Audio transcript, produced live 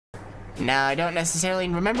Now, I don't necessarily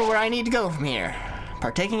remember where I need to go from here.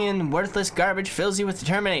 Partaking in worthless garbage fills you with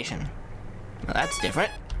determination. Well, that's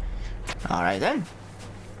different. Alright then.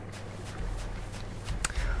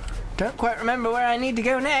 Don't quite remember where I need to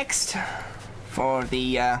go next for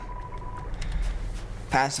the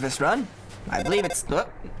pacifist run. I believe it's... Oh,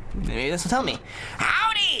 maybe this will tell me.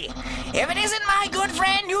 Howdy! If it isn't my good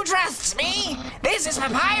friend who trusts me, this is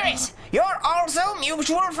Papyrus, your also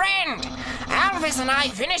mutual friend. Alphys and I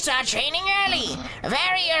finished our training early,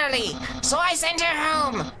 very early, so I sent her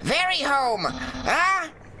home, very home.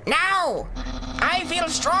 Now! I feel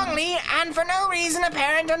strongly and for no reason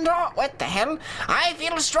apparent what the hell? I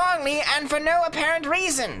feel strongly and for no apparent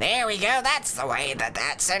reason. There we go, that's the way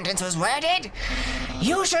that sentence was worded.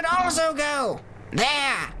 You should also go.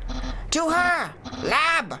 There. To her.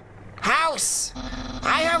 Lab. House.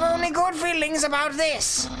 I have only good feelings about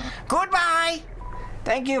this. Goodbye.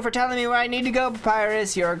 Thank you for telling me where I need to go,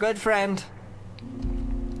 Papyrus. You're a good friend.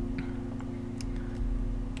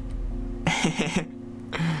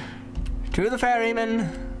 To the ferryman.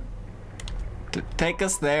 To take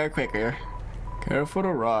us there quicker. Care for the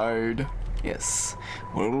ride. Yes.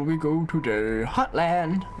 Where will we go today?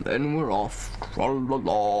 Hotland. Then we're off.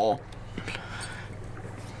 Tra-la-la.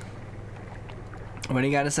 What do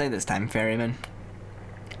you gotta say this time, ferryman?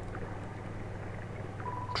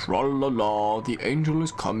 Tra-la-la, the angel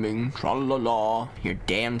is coming. Tra-la-la. You're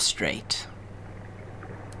damn straight.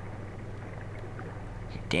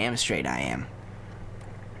 You're damn straight I am.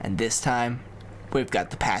 And this time, we've got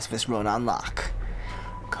the pacifist run on lock.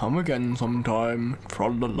 Come again sometime.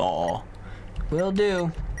 Tra-la-la. Will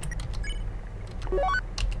do.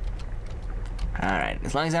 Alright,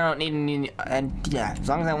 as long as I don't need any, yeah, as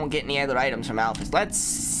long as I won't get any other items from Alphys,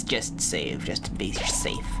 let's just save, just to be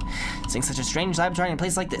safe. Seeing such a strange laboratory in a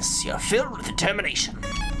place like this, you're filled with determination.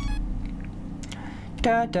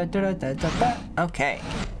 Okay.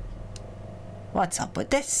 What's up with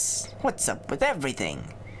this? What's up with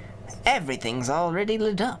everything? Everything's already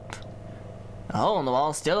lit up. A hole in the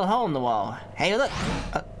wall, still a hole in the wall. Hey, look!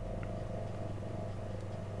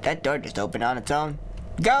 That door just opened on its own.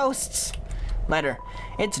 Ghosts! Letter.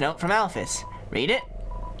 It's a note from Alphys. Read it?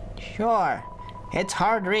 Sure. It's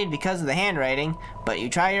hard to read because of the handwriting, but you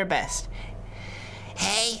try your best.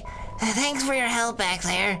 Hey, thanks for your help back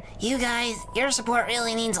there. You guys, your support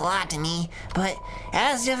really means a lot to me, but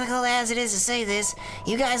as difficult as it is to say this,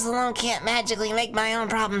 you guys alone can't magically make my own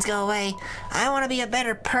problems go away. I want to be a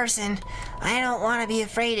better person. I don't want to be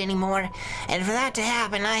afraid anymore, and for that to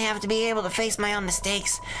happen, I have to be able to face my own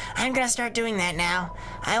mistakes. I'm gonna start doing that now.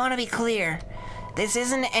 I want to be clear. This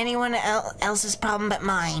isn't anyone else's problem but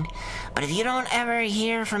mine. But if you don't ever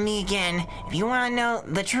hear from me again, if you want to know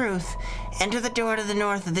the truth, enter the door to the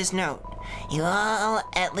north of this note. You all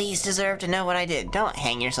at least deserve to know what I did. Don't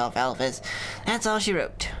hang yourself, Alphys. That's all she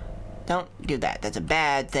wrote. Don't do that. That's a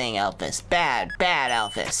bad thing, Alphys. Bad, bad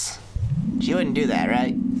Alphys. She wouldn't do that,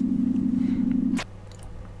 right?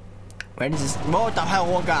 Where does this... What the hell?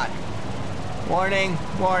 Oh, God. Warning,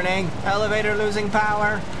 warning. Elevator losing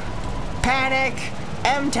power. Panic!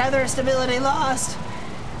 M-tether stability lost!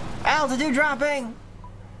 Altitude dropping!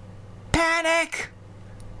 Panic!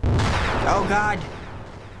 Oh God!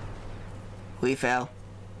 We fell.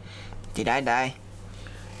 Did I die?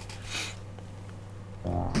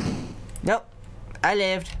 Nope. I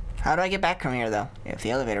lived. How do I get back from here though? If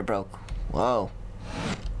the elevator broke. Whoa.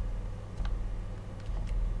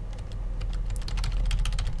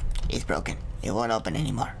 It's broken. It won't open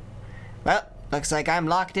anymore. Well, looks like I'm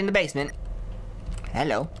locked in the basement.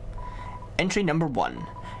 Hello. Entry number 1.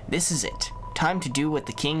 This is it. Time to do what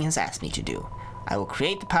the king has asked me to do. I will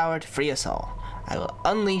create the power to free us all. I will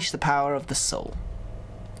unleash the power of the soul.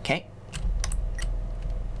 Okay.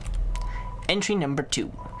 Entry number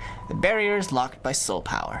 2. The barrier is locked by soul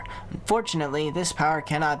power. Unfortunately, this power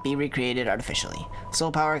cannot be recreated artificially.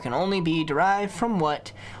 Soul power can only be derived from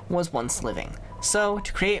what was once living. So,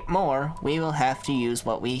 to create more, we will have to use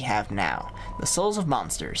what we have now. The souls of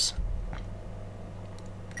monsters.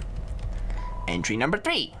 Entry number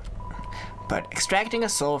 3. But extracting a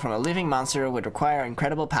soul from a living monster would require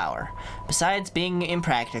incredible power. Besides being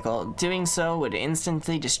impractical, doing so would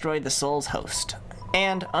instantly destroy the soul's host.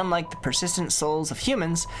 And, unlike the persistent souls of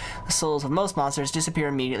humans, the souls of most monsters disappear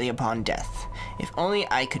immediately upon death. If only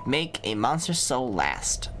I could make a monster's soul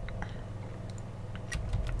last.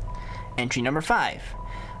 Entry number 5.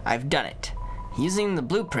 I've done it. Using the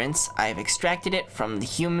blueprints, I've extracted it from the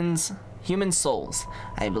human souls.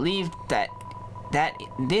 I believe that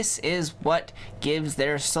this is what gives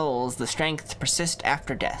their souls the strength to persist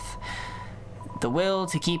after death. The will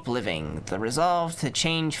to keep living, the resolve to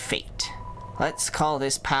change fate. Let's call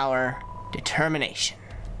this power determination.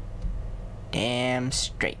 Damn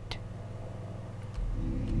straight.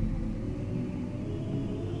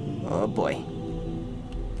 Oh boy.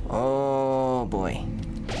 Oh boy.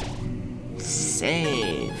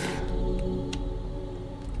 Save.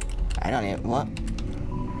 I don't even, what?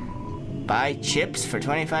 Buy chips for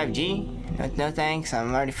 25G? No thanks,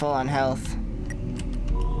 I'm already full on health.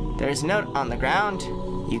 There's a note on the ground.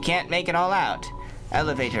 You can't make it all out.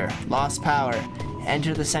 Elevator, lost power.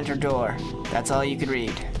 Enter the center door. That's all you could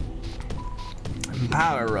read.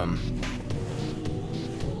 Power room.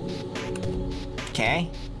 Okay.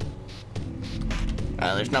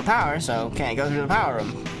 Well, there's no power, so can't go through the power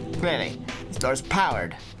room. Clearly, this door's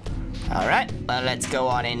powered. Alright, well, let's go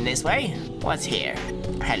on in this way. What's here?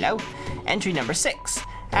 Hello? Entry number 6.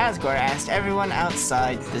 Asgore asked everyone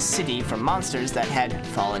outside the city for monsters that had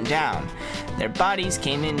fallen down. Their bodies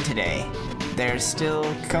came in today. They're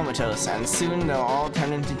still comatose, and soon they'll all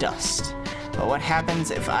turn into dust. But what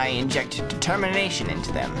happens if I inject determination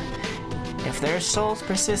into them? If their souls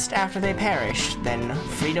persist after they perish, then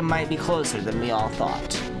freedom might be closer than we all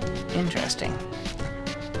thought. Interesting.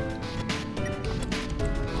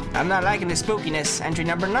 I'm not liking the spookiness. Entry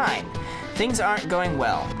number 9. Things aren't going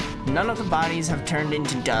well. None of the bodies have turned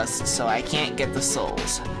into dust, so I can't get the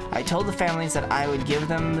souls. I told the families that I would give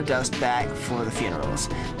them the dust back for the funerals.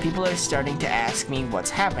 People are starting to ask me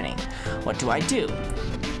what's happening. What do I do?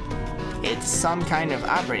 It's some kind of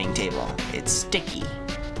operating table. It's sticky.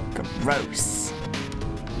 Gross.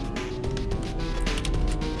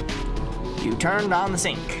 You turned on the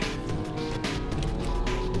sink.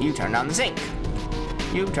 You turned on the sink.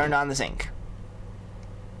 You turned on the sink.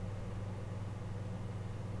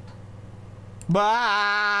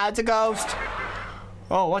 Bah! It's a ghost!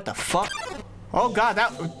 Oh, what the fuck? Oh god,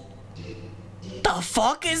 that... The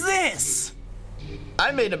fuck is this?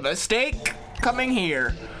 I made a mistake coming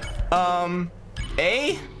here.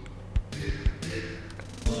 A?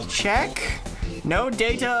 Check? No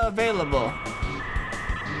data available.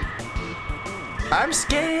 I'm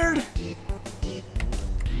scared!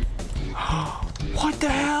 What the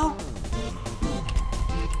hell?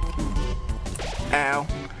 Ow.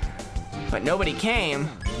 But nobody came.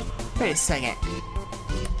 Wait a second.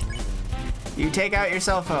 You take out your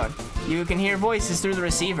cell phone. You can hear voices through the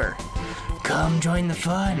receiver. Come join the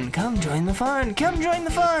fun. Come join the fun. Come join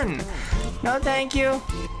the fun. No, thank you.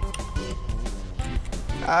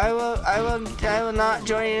 I will not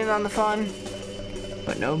join in on the fun.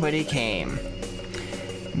 But nobody came.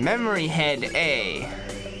 Memory head A.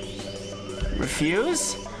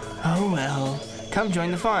 Refuse? Oh well. Come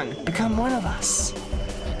join the fun. Become one of us.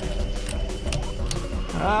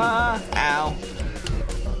 Ow.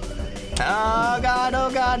 Oh god,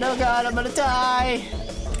 oh god, oh god, I'm gonna die.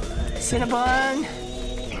 Cinnabon.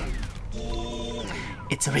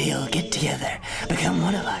 It's a real get together. Become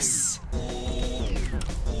one of us.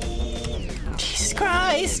 Jesus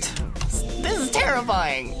Christ. This is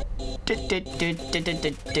terrifying.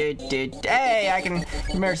 Hey, I can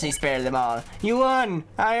mercy spare them all. You won!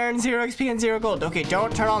 I earned 0 XP and 0 gold. Okay,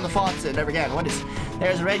 don't turn on the faucet ever again. What is...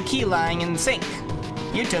 There's a red key lying in the sink.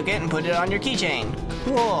 You took it and put it on your keychain.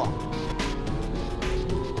 Cool.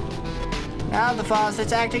 Now the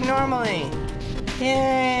faucet's acting normally.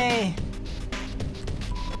 Yay!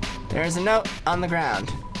 There's a note on the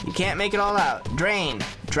ground. You can't make it all out. Drain.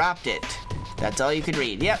 Dropped it. That's all you could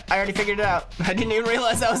read. Yep, I already figured it out. I didn't even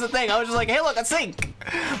realize that was a thing. I was just like, hey look, a sink!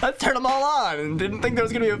 Let's turn them all on. And didn't think there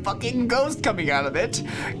was gonna be a fucking ghost coming out of it.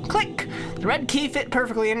 Click! The red key fit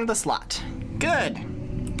perfectly into the slot. Good.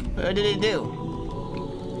 What did it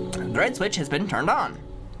do? The red switch has been turned on.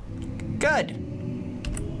 Good.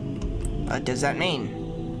 What does that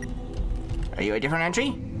mean? Are you a different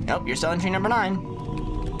entry? Nope, you're still entry number 9.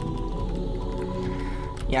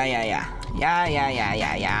 Yeah.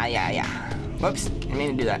 Whoops, didn't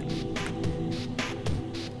mean to do that.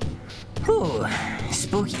 Whew,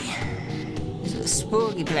 spooky. This is a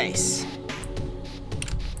spooky place.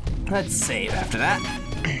 Let's save after that.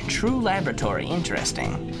 True laboratory,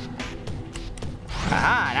 interesting.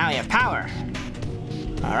 Aha, now we have power.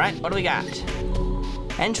 Alright, what do we got?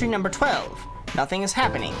 Entry number 12. Nothing is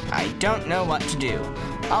happening. I don't know what to do.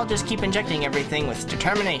 I'll just keep injecting everything with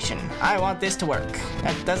determination. I want this to work.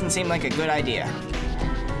 That doesn't seem like a good idea.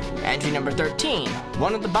 Entry number 13.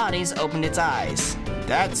 One of the bodies opened its eyes.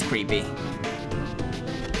 That's creepy.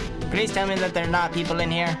 Please tell me that there are not people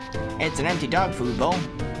in here. It's an empty dog food bowl.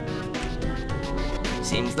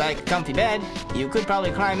 Seems like a comfy bed. You could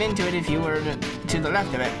probably climb into it if you were to the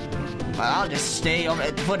left of it. Well, I'll just stay over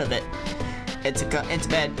at the foot of it. It's a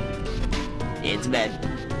bed. It's a bed.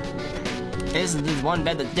 This is one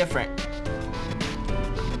bed that's different.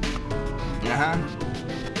 huh?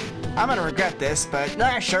 I'm gonna regret this, but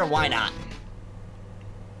sure, why not?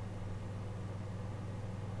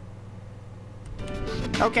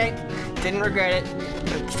 Okay, didn't regret it.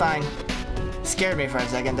 It's fine. Scared me for a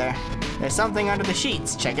second there. There's something under the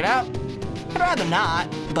sheets. Check it out. I'd rather not,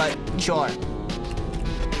 but sure.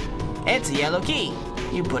 It's a yellow key.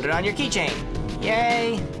 You put it on your keychain.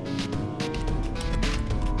 Yay!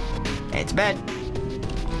 It's bed.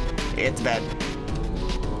 It's bed.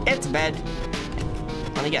 It's bed.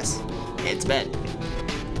 Let me guess. It's bed.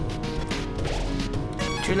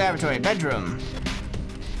 True laboratory, bedroom.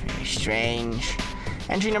 Very strange.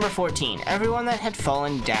 Entry number 14. Everyone that had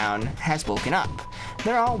fallen down has woken up.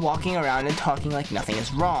 They're all walking around and talking like nothing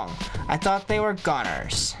is wrong. I thought they were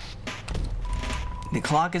goners. The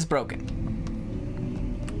clock is broken.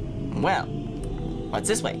 Well, what's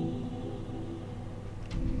this way?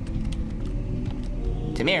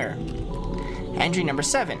 Tamir. Entry number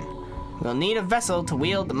 7. We'll need a vessel to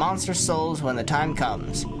wield the monster's souls when the time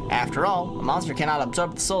comes. After all, a monster cannot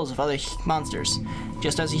absorb the souls of other monsters,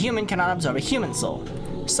 just as a human cannot absorb a human soul.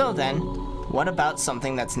 So then, what about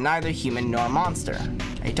something that's neither human nor monster?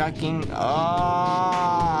 Are you talking...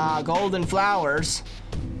 Oh, golden flowers.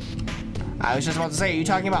 I was just about to say, are you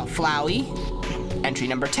talking about Flowey? Entry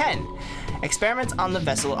number 10. Experiments on the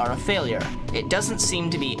vessel are a failure. It doesn't seem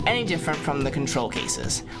to be any different from the control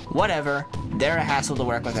cases. Whatever, they're a hassle to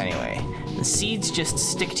work with anyway. The seeds just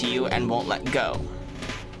stick to you and won't let go.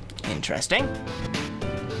 Interesting.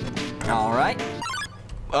 Alright.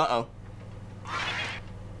 Uh-oh.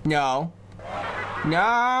 No.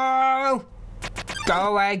 No!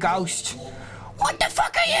 Go away, ghost. What the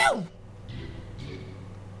fuck are you?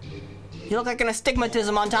 You look like an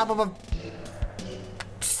astigmatism on top of a...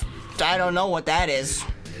 I don't know what that is.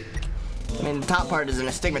 I mean, the top part is an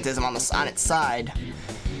astigmatism on its side.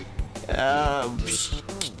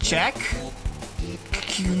 Check.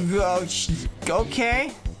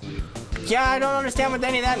 Okay. Yeah, I don't understand what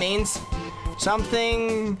any of that means.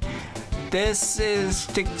 Something. This is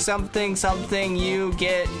something. You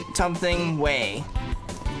get something way.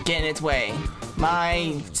 Get in its way.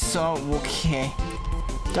 Okay.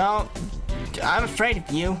 Don't. I'm afraid of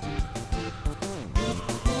you.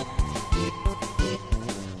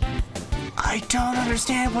 I don't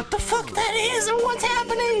understand what the fuck that is or what's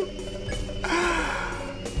happening.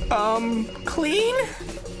 Clean?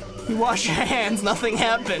 You wash your hands, nothing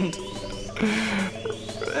happened.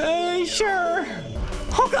 Sure.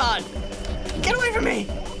 Oh God, get away from me.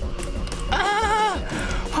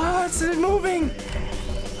 Oh, it's moving.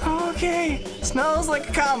 Okay, smells like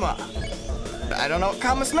a comma. I don't know what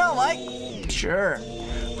commas smell like. Sure.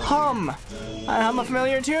 Hum. I hum a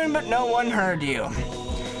familiar tune, but no one heard you.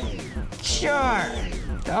 Sure.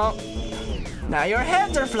 Don't. Now your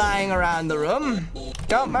heads are flying around the room.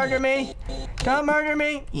 Don't murder me. Don't murder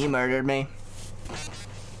me. You murdered me.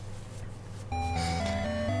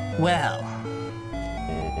 Well,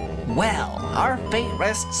 our fate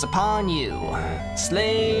rests upon you.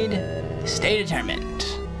 Slade, stay determined.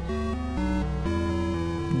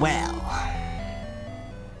 Well.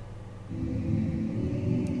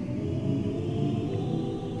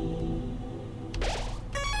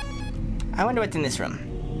 I wonder what's in this room.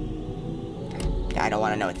 I don't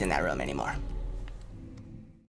want to know what's in that room anymore.